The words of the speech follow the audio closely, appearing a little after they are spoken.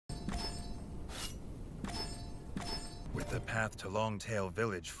the path to Longtail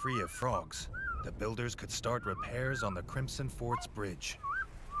Village free of frogs, the builders could start repairs on the Crimson Fort's bridge.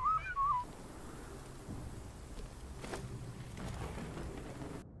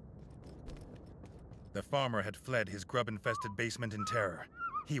 The farmer had fled his grub-infested basement in terror.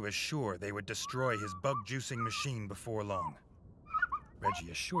 He was sure they would destroy his bug-juicing machine before long.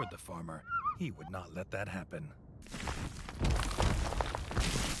 Reggie assured the farmer he would not let that happen.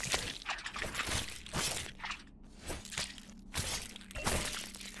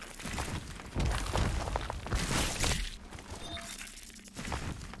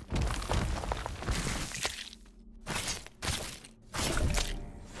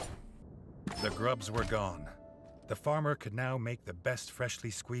 The grubs were gone. The farmer could now make the best freshly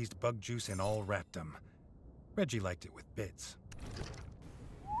squeezed bug juice in all ratdom. Reggie liked it with bits.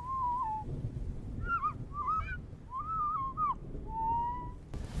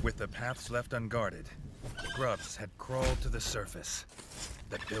 With the paths left unguarded, grubs had crawled to the surface.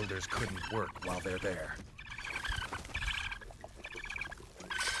 The builders couldn't work while they're there.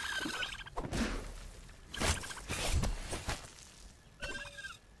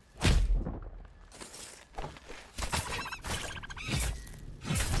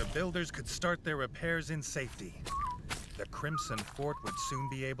 The builders could start their repairs in safety. The Crimson Fort would soon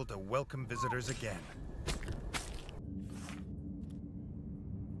be able to welcome visitors again.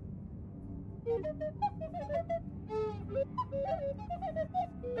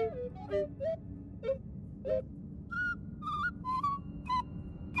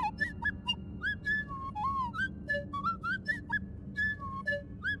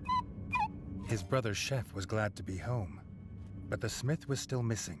 His brother Chef was glad to be home, but the smith was still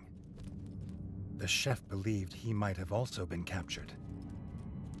missing. The chef believed he might have also been captured.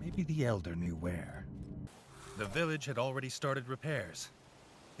 Maybe the elder knew where. The village had already started repairs.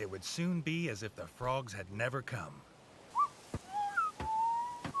 It would soon be as if the frogs had never come.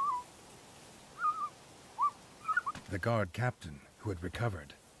 The guard captain, who had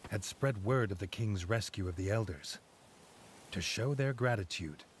recovered, had spread word of the king's rescue of the elders. To show their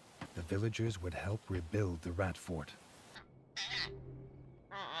gratitude, the villagers would help rebuild the rat fort.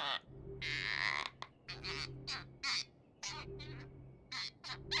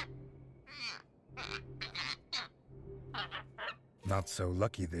 Not so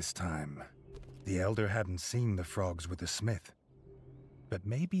lucky this time. The elder hadn't seen the frogs with the smith. But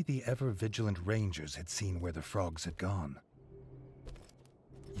maybe the ever-vigilant rangers had seen where the frogs had gone.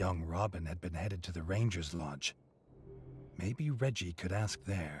 Young Robin had been headed to the ranger's lodge. Maybe Reggie could ask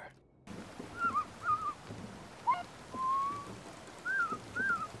there.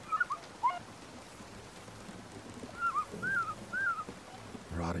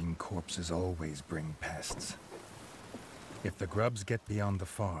 Rotting corpses always bring pests. If the grubs get beyond the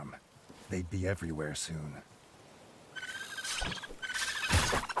farm, they'd be everywhere soon.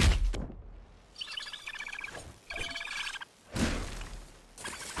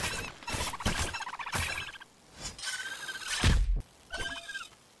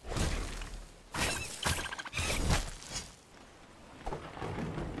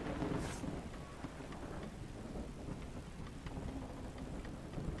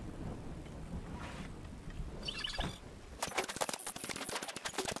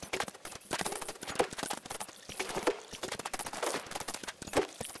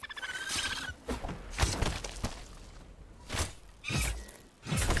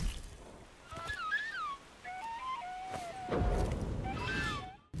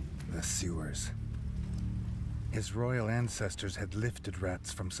 Sewers. His royal ancestors had lifted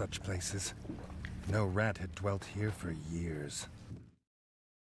rats from such places. No rat had dwelt here for years.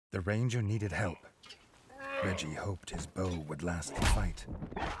 The ranger needed help. Reggie hoped his bow would last the fight.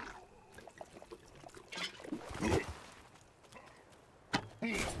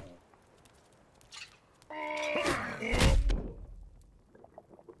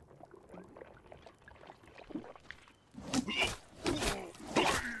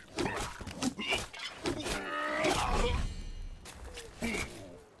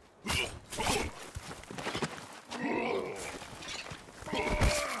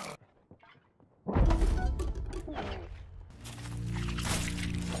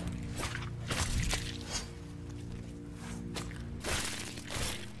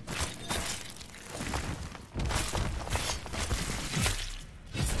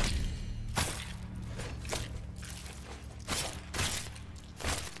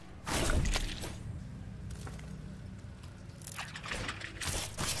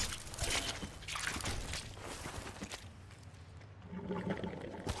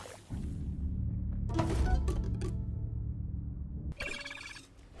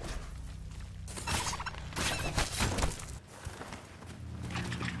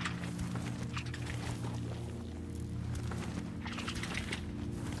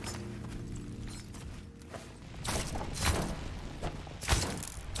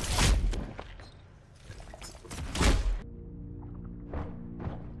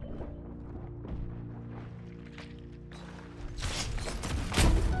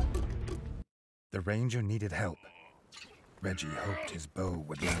 the ranger needed help. Reggie hoped his bow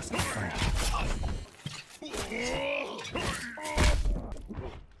would last the fight.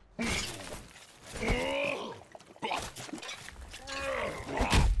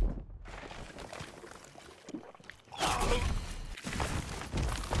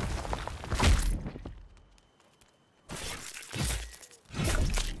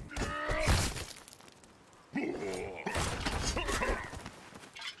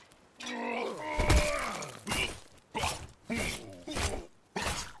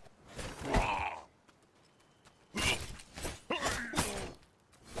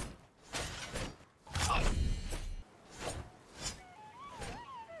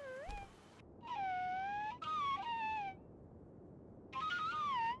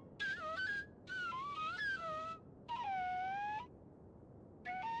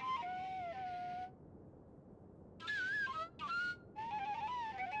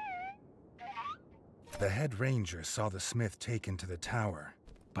 The head ranger saw the smith taken to the tower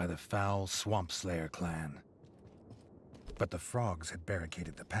by the foul Swamp Slayer clan. But the frogs had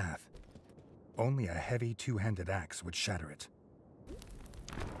barricaded the path. Only a heavy two-handed axe would shatter it.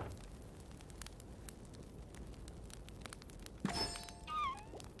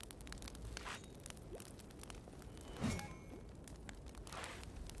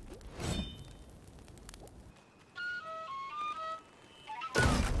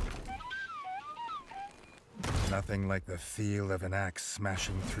 Nothing like the feel of an axe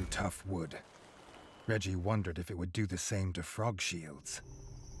smashing through tough wood. Reggie wondered if it would do the same to frog shields.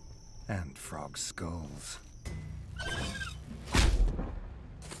 And frog skulls.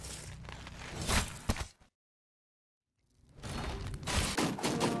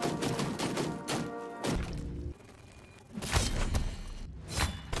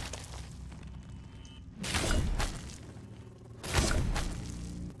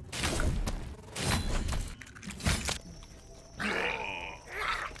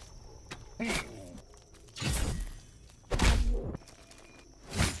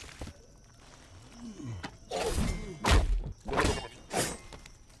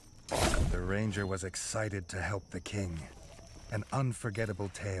 The ranger was excited to help the king. An unforgettable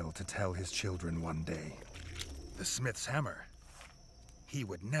tale to tell his children one day. The smith's hammer. He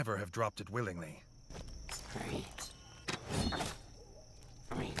would never have dropped it willingly.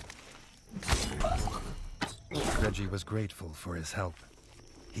 Reggie was grateful for his help.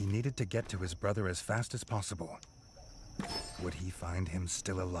 He needed to get to his brother as fast as possible. Would he find him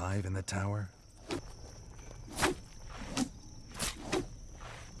still alive in the tower?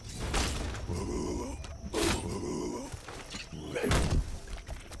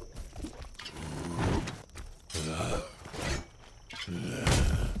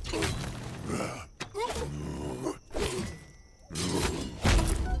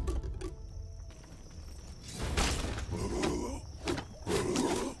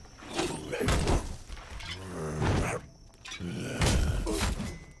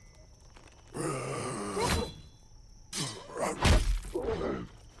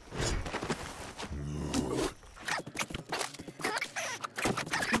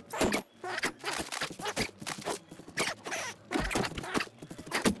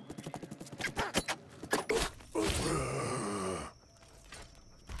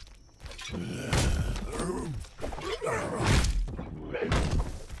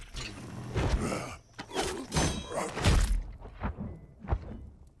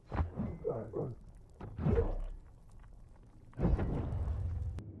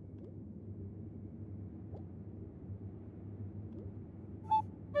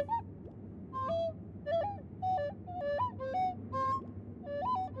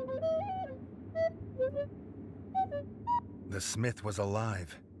 The smith was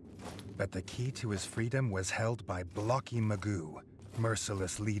alive, but the key to his freedom was held by Blocky Magoo,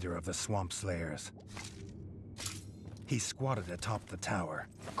 merciless leader of the Swamp Slayers. He squatted atop the tower,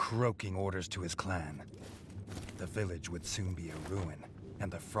 croaking orders to his clan. The village would soon be a ruin, and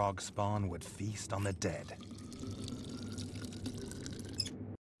the frog spawn would feast on the dead.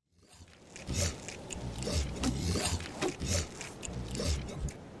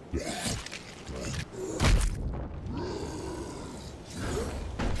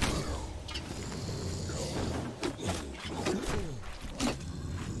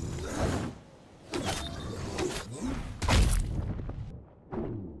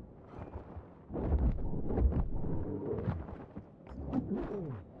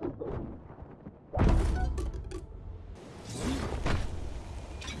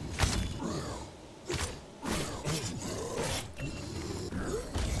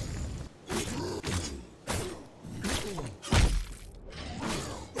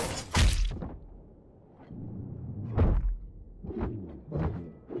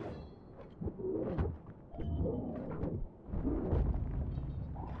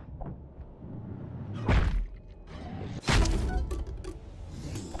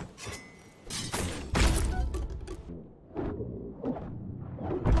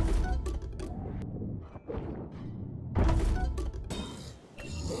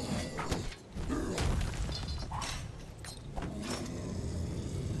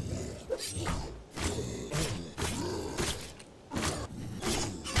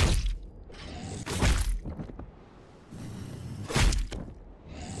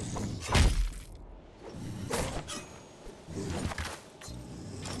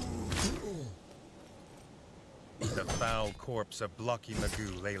 foul corpse of Blocky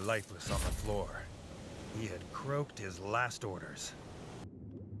Magoo lay lifeless on the floor. He had croaked his last orders.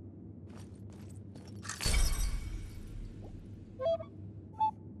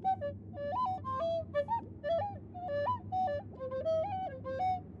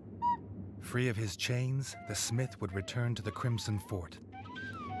 Free of his chains, the smith would return to the Crimson Fort.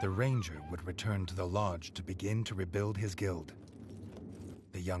 The ranger would return to the lodge to begin to rebuild his guild.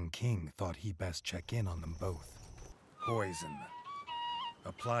 The young king thought he best check in on them both. Poison.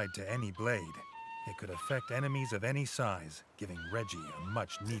 Applied to any blade, it could affect enemies of any size, giving Reggie a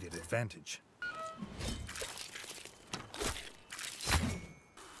much-needed advantage.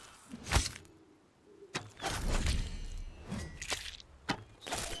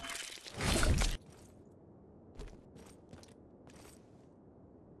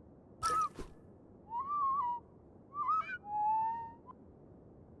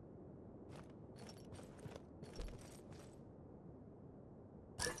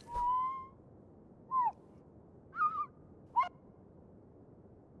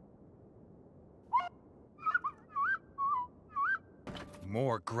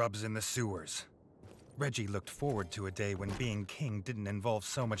 More grubs in the sewers. Reggie looked forward to a day when being king didn't involve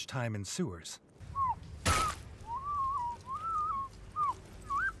so much time in sewers.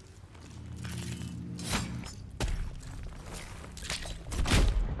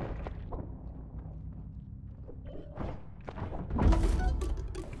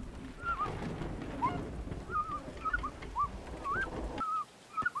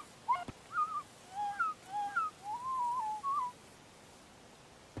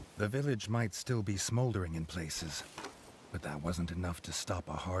 The village might still be smoldering in places, but that wasn't enough to stop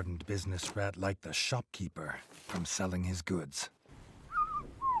a hardened business rat like the shopkeeper from selling his goods.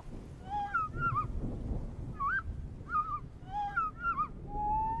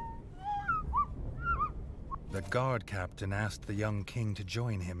 The guard captain asked the young king to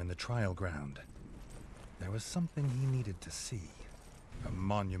join him in the trial ground. There was something he needed to see. A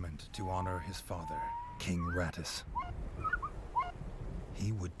monument to honor his father, King Rattus.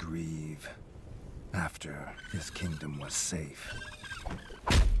 He would grieve after his kingdom was safe.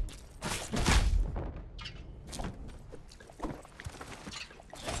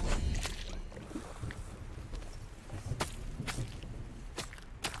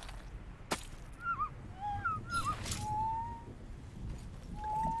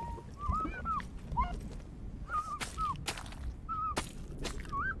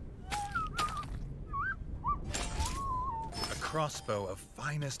 Crossbow of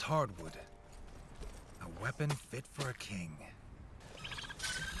finest hardwood. A weapon fit for a king.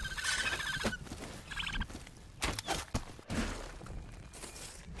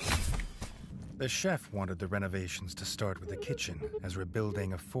 The chef wanted the renovations to start with the kitchen, as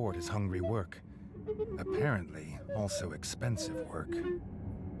rebuilding a fort is hungry work. Apparently, also expensive work.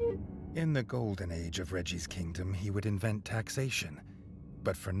 In the golden age of Reggie's kingdom, he would invent taxation.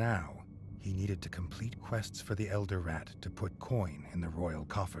 But for now, he needed to complete quests for the Elder Rat to put coin in the royal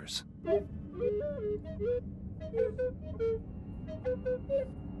coffers.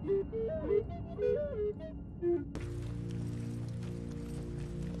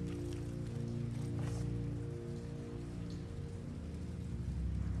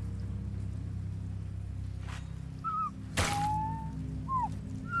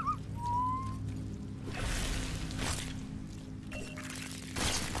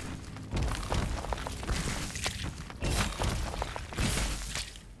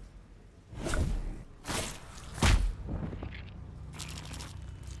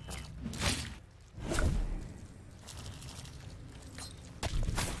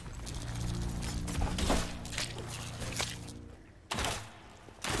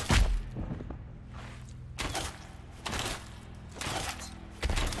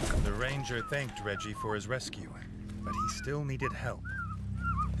 The ranger thanked Reggie for his rescue, but he still needed help.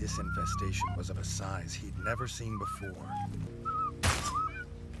 This infestation was of a size he'd never seen before.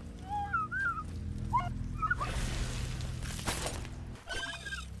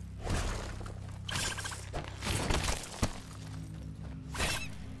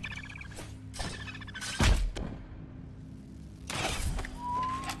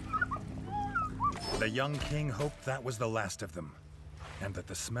 The young king hoped that was the last of them, and that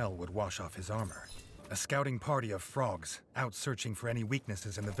the smell would wash off his armor. A scouting party of frogs, out searching for any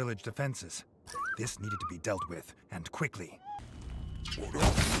weaknesses in the village defenses. This needed to be dealt with, and quickly.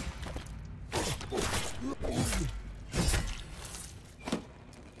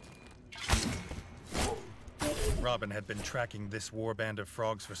 Robin had been tracking this warband of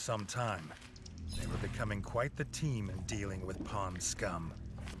frogs for some time. They were becoming quite the team in dealing with pond scum.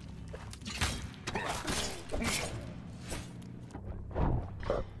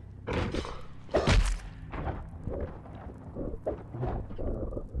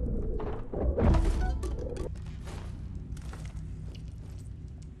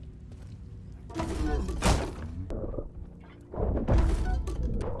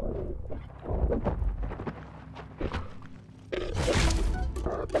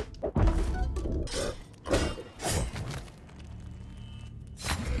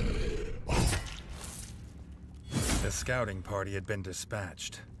 scouting party had been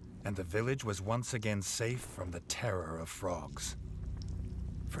dispatched, and the village was once again safe from the terror of frogs.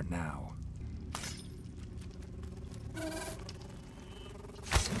 For now.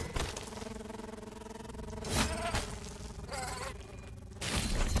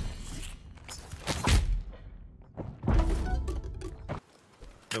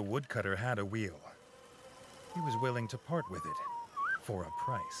 The woodcutter had a wheel. He was willing to part with it, for a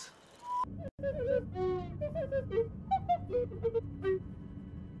price.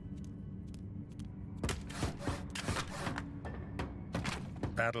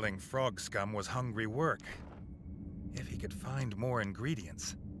 Battling frog scum was hungry work. If he could find more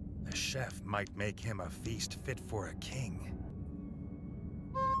ingredients, the chef might make him a feast fit for a king.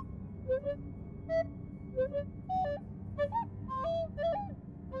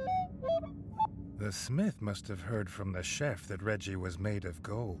 The smith must have heard from the chef that Reggie was made of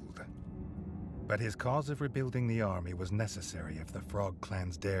gold. But his cause of rebuilding the army was necessary if the frog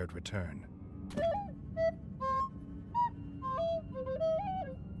clans dared return.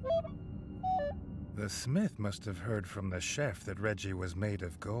 The smith must have heard from the chef that Reggie was made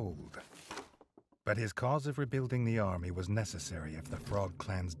of gold. But his cause of rebuilding the army was necessary if the frog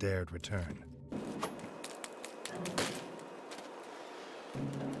clans dared return.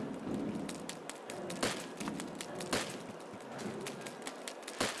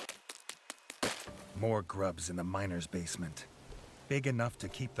 More grubs in the miners' basement. Big enough to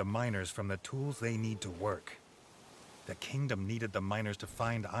keep the miners from the tools they need to work. The kingdom needed the miners to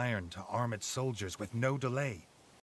find iron to arm its soldiers with no delay.